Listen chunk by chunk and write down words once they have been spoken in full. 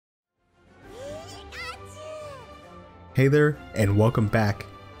Hey there, and welcome back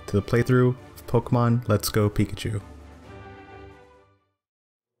to the playthrough of Pokemon Let's Go Pikachu.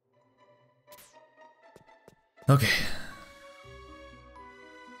 Okay.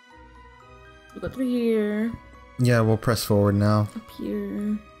 We go through here. Yeah, we'll press forward now. Up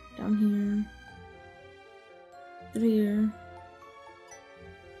here. Down here. Through here.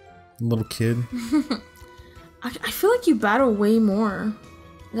 Little kid. I feel like you battle way more.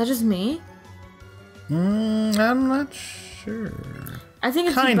 Is that just me? I'm not sure. I think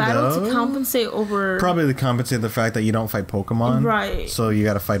it's you battle to compensate over... Probably to compensate the fact that you don't fight Pokemon. Right. So you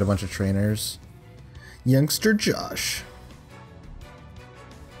gotta fight a bunch of trainers. Youngster Josh.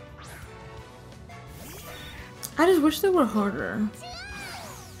 I just wish they were harder.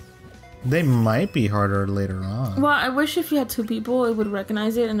 They might be harder later on. Well, I wish if you had two people, it would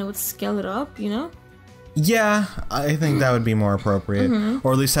recognize it and it would scale it up, you know? Yeah, I think that would be more appropriate.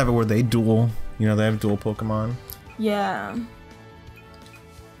 Or at least have it where they duel. You know, they have dual Pokemon. Yeah.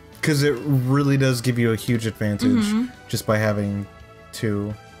 Because it really does give you a huge advantage just by having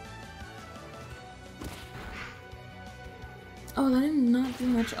two. Oh, that did not do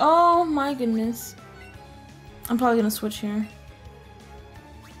much. Oh my goodness. I'm probably gonna switch here.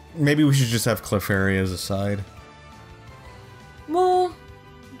 Maybe we should just have Clefairy as a side. Well,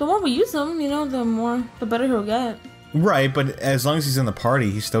 the more we use him, you know, the better he'll get. Right, but as long as he's in the party,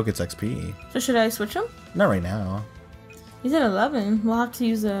 he still gets XP. So should I switch him? Not right now. He's at 11. We'll have to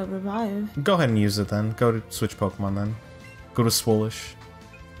use a revive. Go ahead and use it then. Go to switch Pokemon then. Go to Swolish.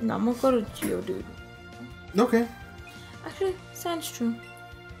 No, I'm gonna go to Geodude. Okay. Actually, Sandshrew.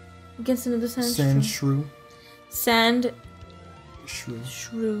 Against another Sandshrew. Sandshrew.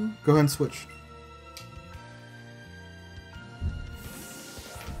 Shrew. Go ahead and switch.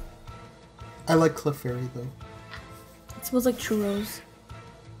 I like Clefairy though. It smells like churros.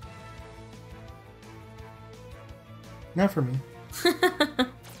 Not for me.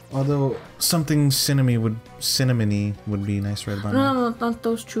 Although something cinnamony would be nice right about now. No, not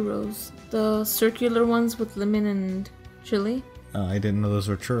those churros. The circular ones with lemon and chili. I didn't know those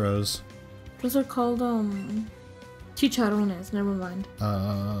were churros. Those are called chicharrones. Never mind.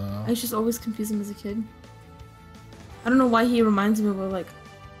 I used to just always confuse him as a kid. I don't know why he reminds me of like,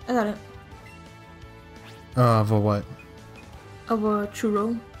 I got it. Of a what? Of a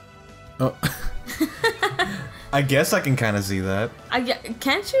churro. Oh. I guess I can kind of see that.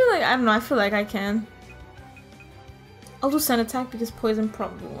 Can't you? Like, I don't know. I feel like I can. I'll do Sand Attack because Poison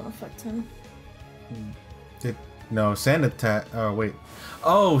probably won't affect him. No, Sand Attack. Oh, wait.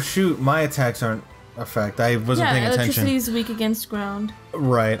 Oh, shoot. My attacks aren't affect. I wasn't paying attention. Electricity is weak against ground.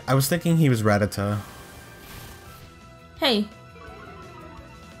 Right. I was thinking he was Rattata. Hey.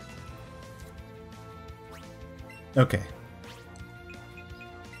 Okay.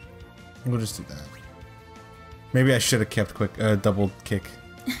 We'll just do that. Maybe I should have kept double kick.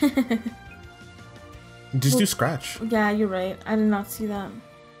 Just do scratch. Yeah, you're right. I did not see that.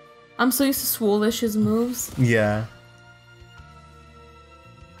 I'm so used to Swolish's moves. Yeah.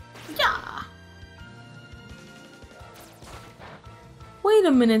 Yeah. Wait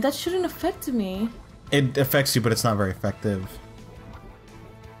a minute, that shouldn't affect me. It affects you, but it's not very effective.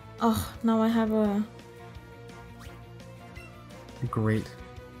 Oh, now I have a great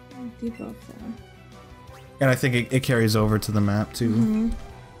debuff there. And I think it carries over to the map too.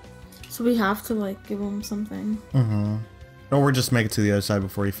 So we have to like give him something. Or we'll just make it to the other side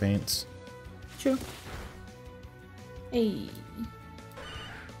before he faints. True. Hey.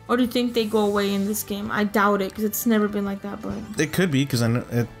 Or do you think they go away in this game? I doubt it because it's never been like that. But it could be because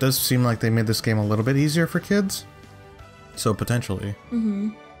it does seem like they made this game a little bit easier for kids. So potentially.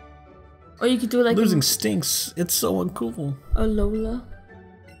 Or you could do like losing stinks. It's so uncool. A Lola,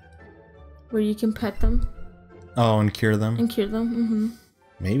 where you can pet them. Oh, and cure them. And cure them.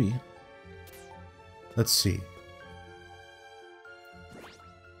 Maybe. Let's see.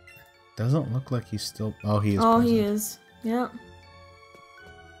 Doesn't look like he's still. Oh, he is. Oh, present. he is. Yep.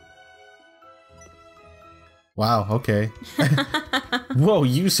 Wow. Okay. Whoa!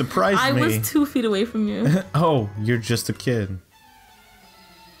 You surprised me. I was 2 feet away from you. Oh, you're just a kid.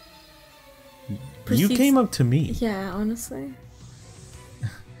 You came up to me. Yeah, honestly.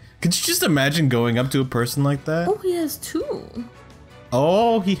 Could you just imagine going up to a person like that? Oh, he has 2.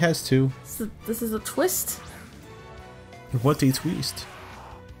 Oh, he has 2. So this is a twist. What a twist.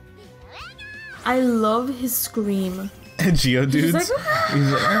 I love his scream. Geodude. He's like,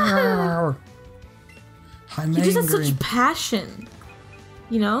 I'm he just has such passion.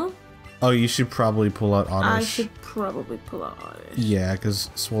 You know? Oh, you should probably pull out Oddish. I should probably pull out Oddish. Yeah, because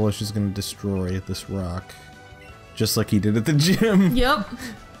Swolish is going to destroy this rock. Just like he did at the gym. Yep.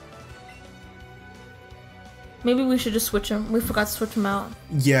 Maybe we should just switch him. We forgot to switch him out.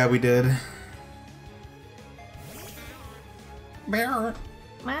 Yeah, we did. Meow.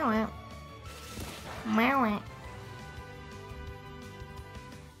 Meow. Meow.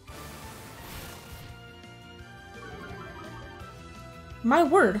 My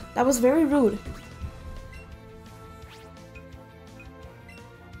word, that was very rude.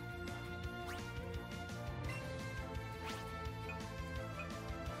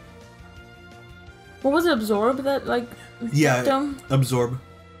 What was it, absorb that, like, yeah, him? absorb.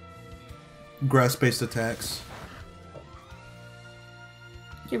 Grass-based attacks.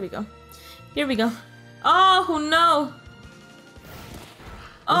 Here we go. Here we go. Oh, no!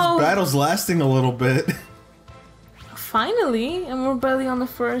 Oh! This battle's lasting a little bit. Finally! And we're barely on the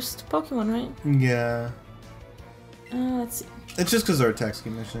first Pokemon, right? Yeah. Let's see. It's just because our attacks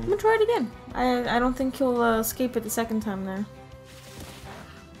keep missing. I'm gonna try it again. I don't think he'll escape it the second time there.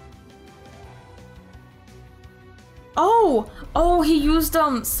 Oh! Oh, he used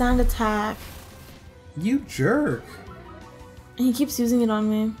sand attack. You jerk. And he keeps using it on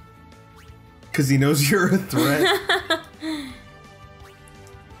me. Because he knows you're a threat.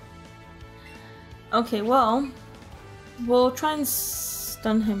 Okay, well, we'll try and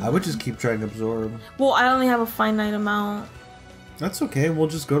stun him. I would just keep trying to absorb. Well, I only have a finite amount. That's okay. We'll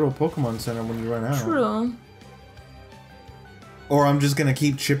just go to a Pokemon Center when you run out. True. Or I'm just gonna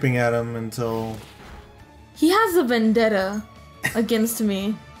keep chipping at him until... He has a vendetta against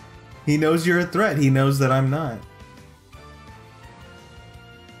me. He knows you're a threat. He knows that I'm not.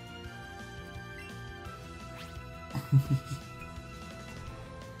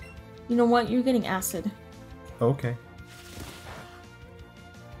 You know what? You're getting acid. Okay.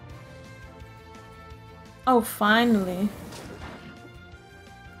 Oh, finally.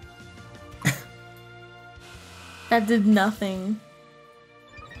 That did nothing.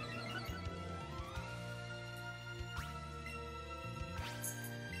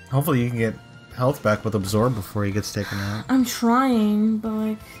 Hopefully you can get health back with Absorb before he gets taken out. I'm trying, but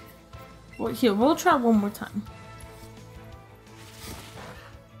like... Well, here, we'll try one more time.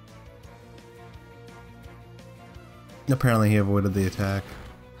 Apparently he avoided the attack.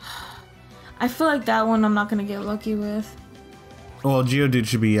 I feel like that one I'm not gonna get lucky with. Well, Geodude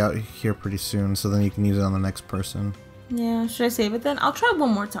should be out here pretty soon, so then you can use it on the next person. Yeah, should I save it then? I'll try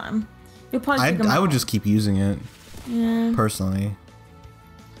one more time. You'll probably take him I out. would just keep using it. Yeah. Personally.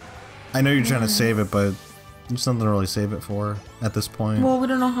 I know you're trying to save it, but there's nothing to really save it for at this point. Well, we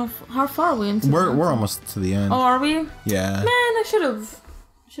don't know how far are we into We're almost to the end. Oh, are we? Yeah. Man, I should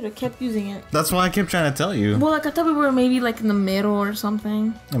have kept using it. That's why I kept trying to tell you. Well, like I thought we were maybe like in the middle or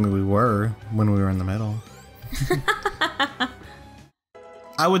something. I mean, we were when we were in the middle.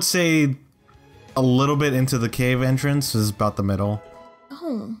 I would say a little bit into the cave entrance is about the middle.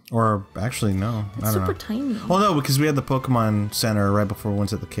 Oh. Or actually, no. It's I don't know. super tiny. Well, no, because we had the Pokemon Center right before we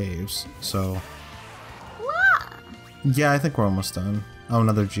went to the caves, so... What? Yeah, I think we're almost done. Oh,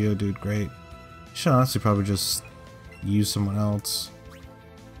 another Geodude, great. Should honestly probably just use someone else.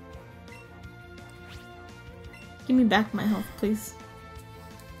 Give me back my health, please.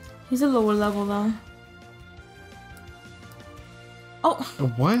 He's a lower level, though. Oh!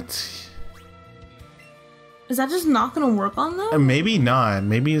 What? Is that just not gonna work on them? Maybe not.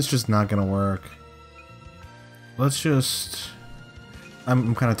 Maybe it's just not gonna work. Let's just...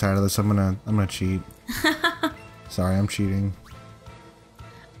 I'm kind of tired of this. I'm gonna cheat. Sorry, I'm cheating.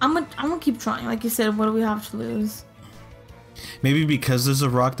 I'm gonna keep trying. Like you said, what do we have to lose? Maybe because there's a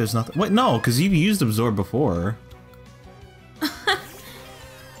rock, there's nothing... Wait, no, because you've used Absorb before.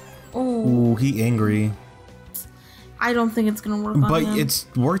 Oh. Ooh, he angry. I don't think it's gonna work on him. But it's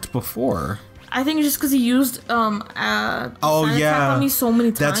worked before. I think it's just because he used oh attack yeah, on me so many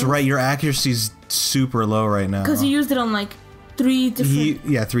times. That's right. Your accuracy's super low right now. Because he used it on like 3 different.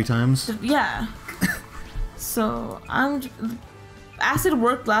 Yeah, 3 times. Yeah. So acid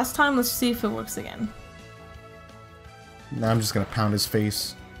worked last time. Let's see if it works again. Now I'm just gonna pound his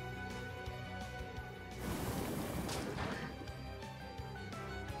face.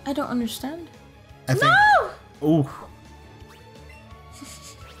 I don't understand. I think, no! Ooh.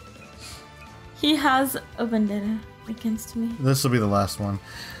 He has a vendetta against me. This will be the last one.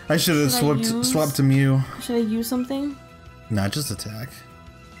 I should have swapped to Mew. Should I use something? Nah, just attack.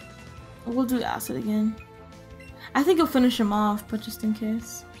 We'll do acid again. I think he'll finish him off, but just in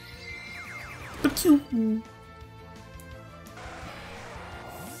case.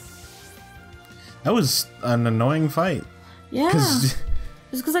 That was an annoying fight. Yeah.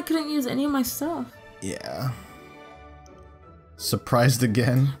 Just because I couldn't use any of my stuff. Yeah. Surprised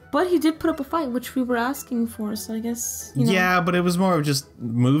again. But he did put up a fight, which we were asking for, so I guess, you know. Yeah, but it was more of just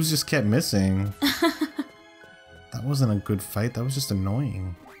moves just kept missing. That wasn't a good fight. That was just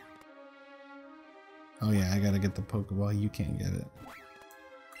annoying. Oh yeah, I gotta get the Pokeball. You can't get it.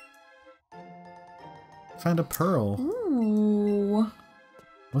 Find a pearl. Ooh.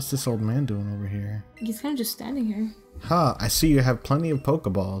 What's this old man doing over here? He's kind of just standing here. Ha, I see you have plenty of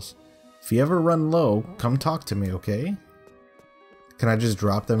Pokeballs. If you ever run low, come talk to me, okay? Can I just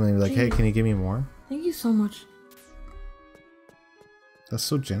drop them and be like, hey, can you give me more? Thank you so much. That's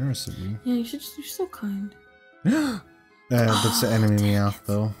so generous of you. Yeah, you're so kind. That's the enemy Meowth,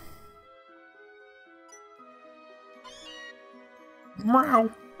 though. Meow.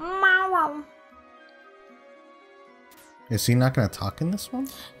 Meow. Is he not gonna talk in this one?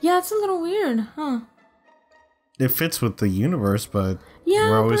 Yeah, it's a little weird, huh? It fits with the universe, but yeah,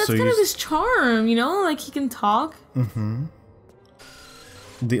 we're but always that's so kind of used... his charm, you know? Like, he can talk. Mm-hmm.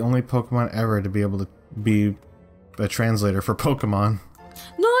 The only Pokemon ever to be able to be a translator for Pokemon.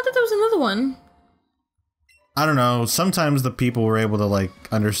 No, I thought there was another one. I don't know. Sometimes the people were able to, like,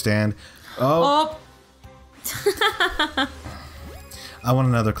 understand. Oh. I want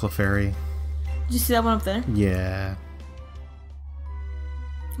another Clefairy. Did you see that one up there? Yeah.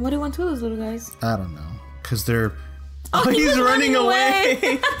 Why do you want two of those little guys? I don't know. Because they're... Oh, he's running away!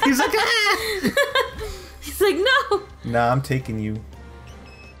 He's like, ah! He's like, no! Nah, I'm taking you.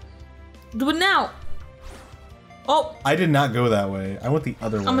 Do it now! Oh! I did not go that way. I went the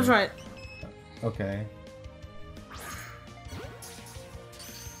other way. I'm gonna try it. Okay.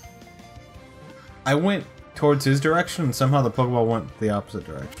 I went towards his direction and somehow the Pokeball went the opposite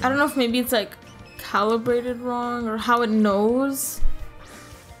direction. I don't know if maybe it's like calibrated wrong or how it knows.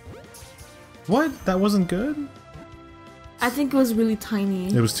 What? That wasn't good? I think it was really tiny.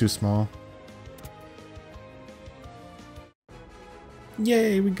 It was too small.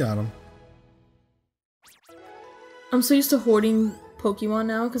 Yay, we got him. I'm so used to hoarding Pokemon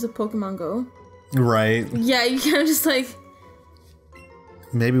now because of Pokemon Go. Right. Yeah, you kind of just like...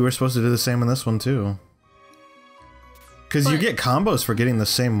 Maybe we're supposed to do the same in this one too. Because you get combos for getting the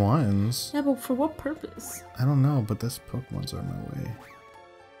same ones. Yeah, but for what purpose? I don't know, but this Pokemon's on my way.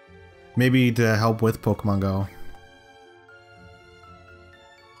 Maybe to help with Pokemon Go.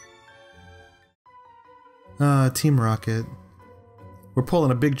 Team Rocket. We're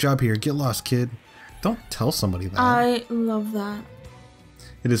pulling a big job here. Get lost, kid. Don't tell somebody that. I love that.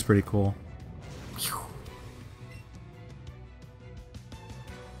 It is pretty cool.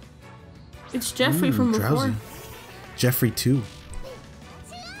 It's Jeffrey from before. Drowsy. Jeffrey 2.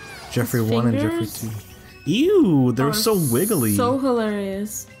 Jeffrey 1 and Jeffrey 2. Ew, they're so wiggly. So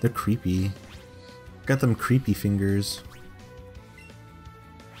hilarious. They're creepy. Got them creepy fingers.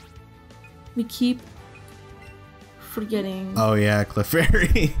 We keep forgetting. Oh yeah,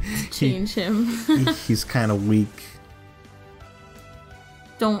 Clefairy. Change him. He's kind of weak.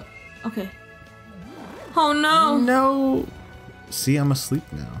 Don't. Okay. Oh no. No. See, I'm asleep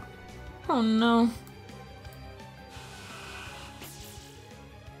now. Oh no.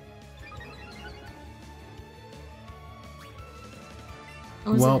 It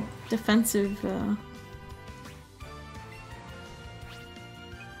was a defensive.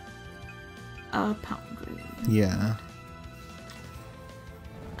 Pound grade. Yeah.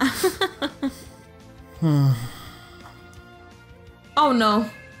 Oh no.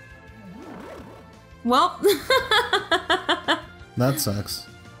 Well. That sucks.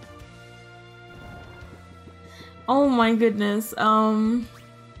 Oh my goodness.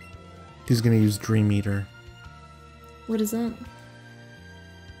 He's gonna use Dream Eater. What is that?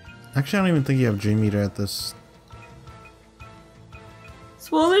 Actually, I don't even think you have Dream Eater at this.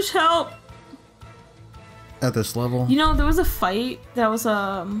 Swolish, help! At this level. You know, there was a fight that I was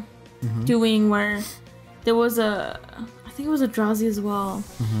doing where there was I think it was a Drowsy as well.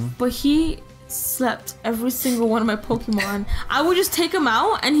 But he slept every single one of my Pokemon. I would just take him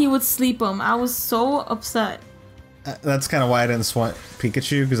out and he would sleep him. I was so upset. That's kind of why I didn't swat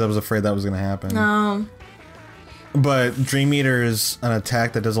Pikachu, because I was afraid that was gonna happen. No. But Dream Eater is an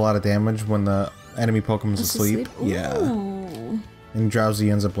attack that does a lot of damage when the enemy Pokemon's asleep. Yeah. And Drowsy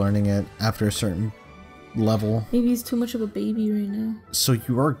ends up learning it after a certain level. Maybe he's too much of a baby right now. So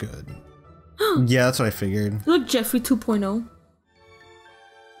you are good. Yeah, that's what I figured. Look, Jeffrey 2.0.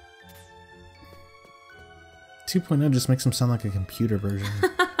 2.0 just makes him sound like a computer version.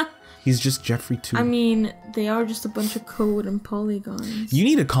 He's just Jeffrey 2. I mean, they are just a bunch of code and polygons. You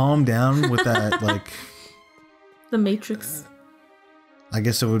need to calm down with that, like... The Matrix. I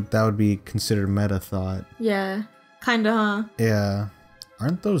guess that would be considered meta thought. Yeah. Kinda, huh? Yeah.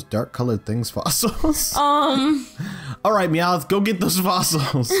 Aren't those dark colored things fossils? Alright, Meowth, go get those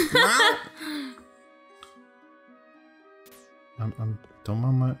fossils.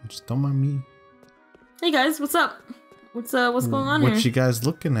 Just don't mind me. Hey guys, what's up? What's going on here? What you guys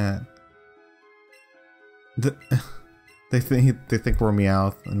looking at? They think we're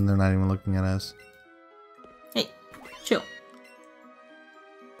Meowth, and they're not even looking at us. Hey, chill.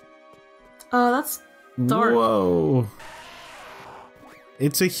 That's dark. Whoa!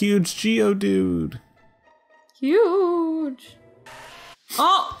 It's a huge Geodude. Huge.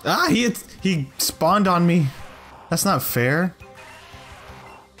 Oh! Ah, he spawned on me. That's not fair.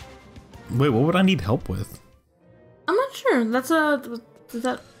 Wait, what would I need help with? I'm not sure. Did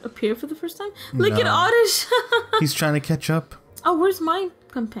that appear for the first time? Look at No. Oddish. He's trying to catch up. Oh, where's my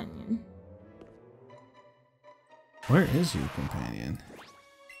companion? Where is your companion?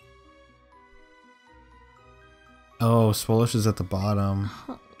 Oh, Swolish is at the bottom.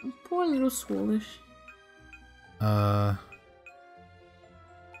 Oh, poor little Swolish. Here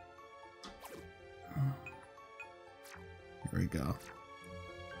we go.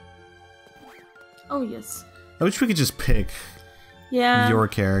 Oh yes. I wish we could just pick your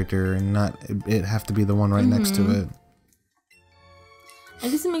character and not it have to be the one right next to it. I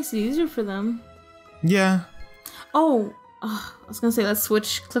guess it makes it easier for them. Yeah. Oh, I was gonna say let's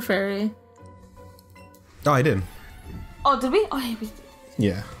switch Clefairy. Oh, I did. Oh, did we? Oh, yeah, we did.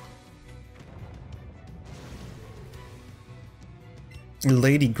 Yeah.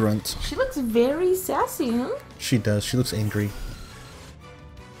 Lady Grunt. She looks very sassy, huh? She does. She looks angry.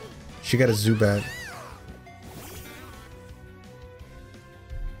 She got a Zubat.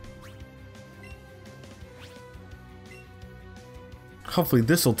 Hopefully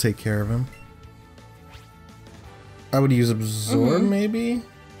this will take care of him. I would use Absorb, maybe?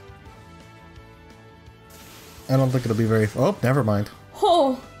 I don't think it'll be very... Oh, never mind.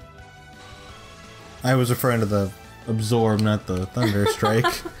 Oh! I was referring to the Absorb, not the Thunder Strike.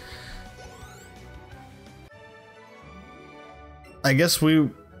 I guess we're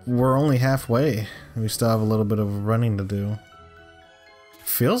only halfway. We still have a little bit of running to do.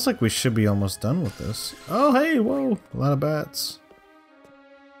 Feels like we should be almost done with this. Oh, hey, whoa. A lot of bats.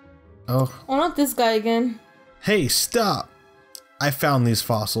 Oh. Oh, not this guy again. Hey, stop. I found these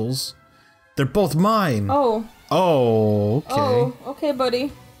fossils. They're both mine. Oh. Oh, okay. Oh, okay,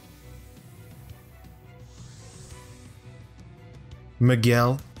 buddy.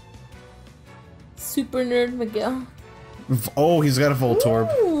 Miguel. Super nerd Miguel. Oh, he's got a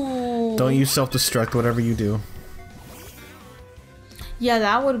Voltorb. Ooh. Don't you self-destruct whatever you do. Yeah,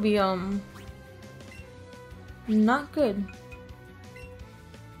 that would be, not good.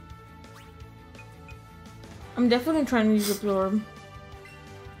 I'm definitely trying to use Absorb.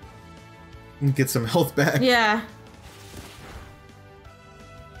 Get some health back. Yeah.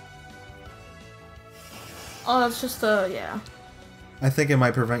 Oh, that's just, yeah. I think it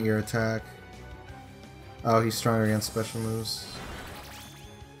might prevent your attack. Oh, he's stronger against special moves.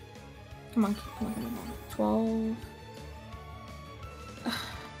 Come on, come on, come on. 12.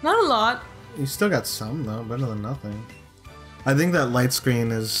 Not a lot. You still got some, though. Better than nothing. I think that light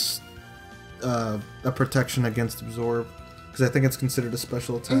screen is a protection against Absorb. Because I think it's considered a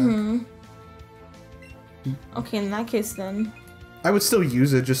special attack. Okay, in that case then. I would still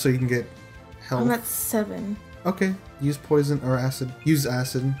use it just so you can get health. I'm at 7. Okay, use poison or acid. Use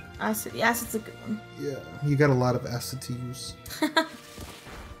acid. Acid. Yeah, acid's a good one. Yeah, you got a lot of acid to use.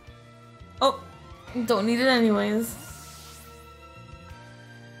 Oh, don't need it anyways.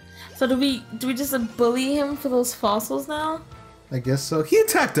 So do we just bully him for those fossils now? I guess so. He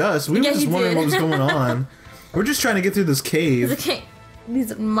attacked us. We were just wondering what was going on. We're just trying to get through this cave. Okay,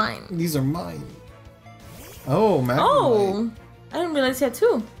 these are mine. These are mine. Oh, Magnemite. Oh, I didn't realize he had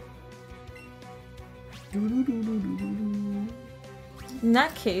 2. In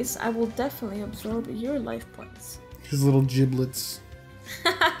that case, I will definitely absorb your life points. His little giblets.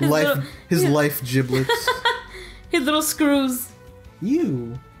 His life giblets. His little screws.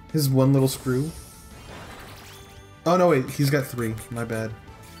 You. His one little screw. Oh no, wait, he's got 3. My bad.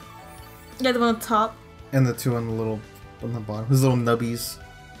 Yeah, the one on top. And the 2 on the bottom. His little nubbies.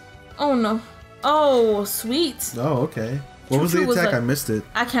 Oh no. Oh, sweet. Oh, okay. What was the attack? I missed it.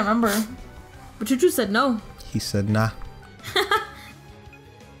 I can't remember. But Choo-Choo said no. He said nah.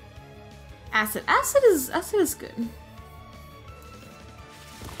 Acid. Acid is good.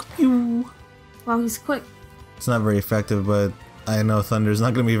 Wow, he's quick. It's not very effective, but I know Thunder's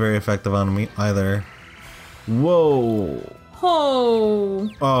not going to be very effective on me either. Whoa. Oh.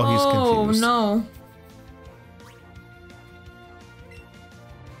 Oh, he's confused. Oh, no.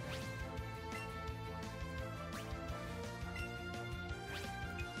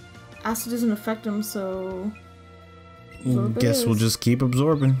 Acid doesn't affect him, so... Guess we'll just keep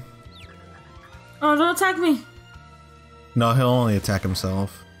absorbing. Oh, don't attack me! No, he'll only attack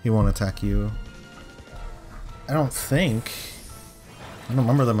himself. He won't attack you. I don't think. I don't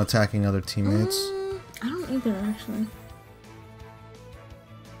remember them attacking other teammates. I don't either, actually.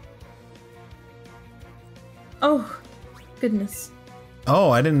 Oh, goodness. Oh,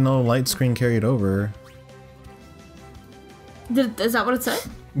 I didn't know light screen carried over. Is that what it said?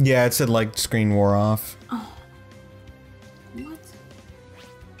 Yeah, it said light screen wore off. Oh. What?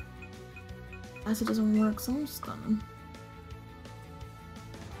 As it doesn't work, so I'm just gonna...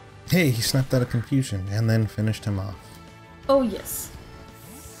 Hey, he snapped out of confusion and then finished him off. Oh, yes.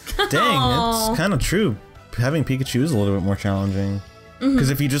 Dang, it's kind of true. Having Pikachu is a little bit more challenging. Because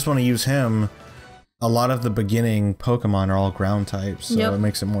if you just want to use him, a lot of the beginning Pokemon are all ground types, so it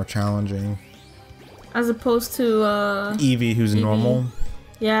makes it more challenging. As opposed to, Eevee, who's normal.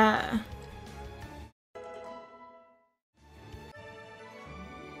 Yeah.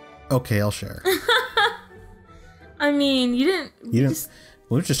 Okay, I'll share. I mean, you didn't...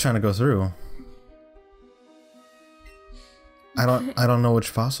 We were just trying to go through. I don't know which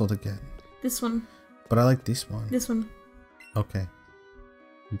fossil to get. This one. But I like this one. This one. Okay.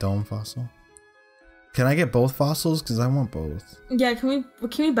 Dome fossil. Can I get both fossils? Because I want both. Yeah, can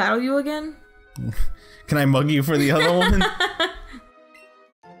we battle you again? Can I mug you for the other one?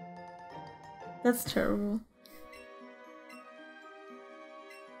 That's terrible.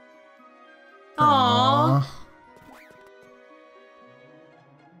 Aww.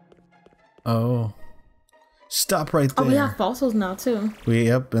 Oh. Stop right there. Oh, we have fossils now, too.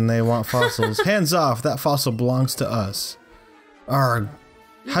 Yep, and they want fossils. Hands off, that fossil belongs to us. Arrgh.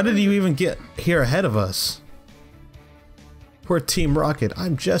 How did you even get here ahead of us? We're Team Rocket.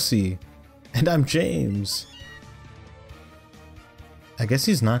 I'm Jesse. And I'm James. I guess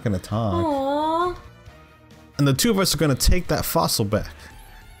he's not gonna talk. Aww. And the two of us are gonna take that fossil back.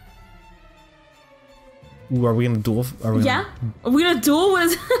 Ooh, are we gonna duel? Are we Are we gonna duel? What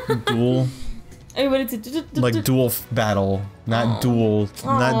is duel? Are you ready to Like duel battle, not duel,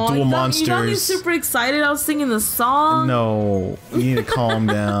 not duel monsters. You got me super excited. I was singing the song. No, you need to calm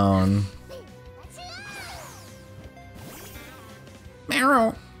down.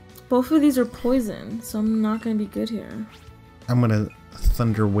 Meow. Both of these are poison, so I'm not gonna be good here. I'm gonna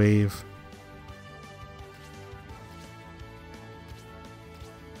thunder wave.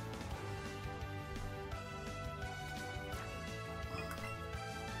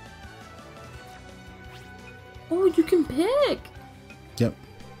 Oh, you can pick. Yep.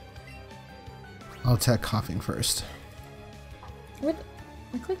 I'll attack coughing first. What?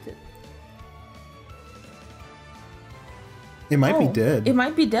 I clicked it. It might be dead. It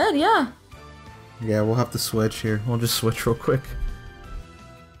might be dead, yeah. Yeah, we'll have to switch here. We'll just switch real quick.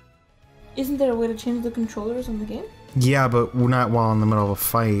 Isn't there a way to change the controllers on the game? Yeah, but we're not while in the middle of a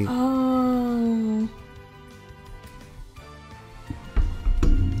fight. Oh.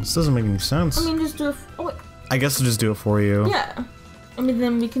 This doesn't make any sense. I mean, just do it. Oh, wait. I guess I'll just do it for you. Yeah. I mean,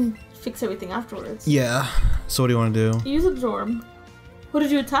 then we can fix everything afterwards. Yeah. So what do you want to do? Use absorb. Who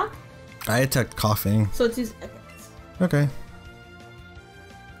did you attack? I attacked coughing. So it's use. Okay.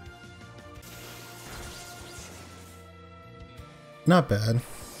 Not bad.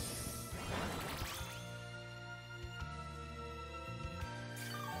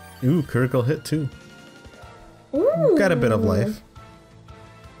 Ooh, critical hit too. Ooh. Got a bit of life.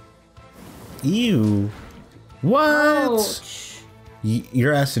 Ew. What? Ouch.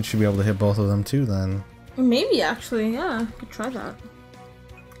 Your acid should be able to hit both of them too then. Maybe actually, yeah. Could try that.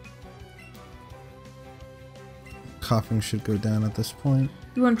 Coughing should go down at this point.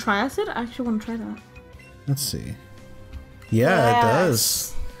 You want to try acid? I actually want to try that. Let's see. Yeah, it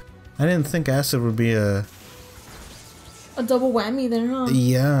does. I didn't think acid would be a double whammy there, huh?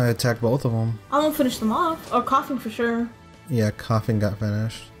 Yeah, I attacked both of them. I won't finish them off. Or coughing for sure. Yeah, coughing got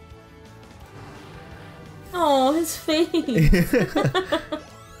finished. Oh, his face.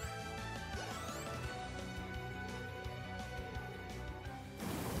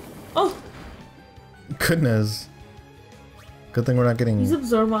 Oh. Goodness. Good thing we're not getting... Use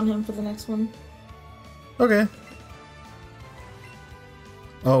absorb on him for the next one. Okay.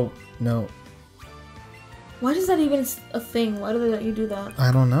 Oh, no. Why is that even a thing? Why do they let you do that?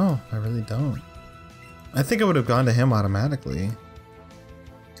 I don't know. I really don't. I think I would have gone to him automatically.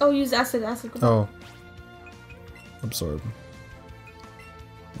 Oh, use acid. Acid. Oh. Absorb.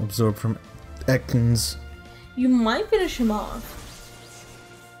 Absorb from Ekans. You might finish him off.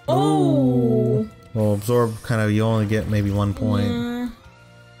 Oh. Well, absorb kind of, you only get maybe 1 point. Yeah.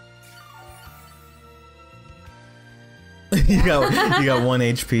 you got 1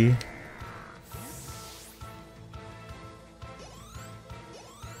 HP.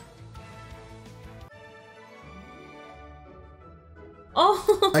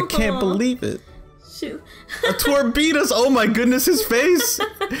 Oh. I can't believe it. Shoot. A Torpedoes! Oh my goodness, his face!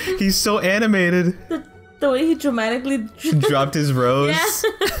 He's so animated. The way he dramatically dropped his rose.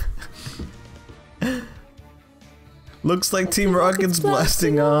 Yeah. Looks like Team Rocket's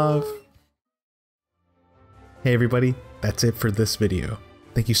blasting off. Hey everybody, that's it for this video.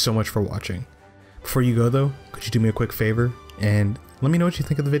 Thank you so much for watching. Before you go though, could you do me a quick favor and let me know what you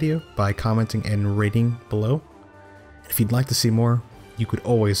think of the video by commenting and rating below? And if you'd like to see more, you could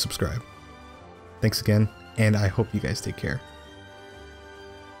always subscribe. Thanks again, and I hope you guys take care.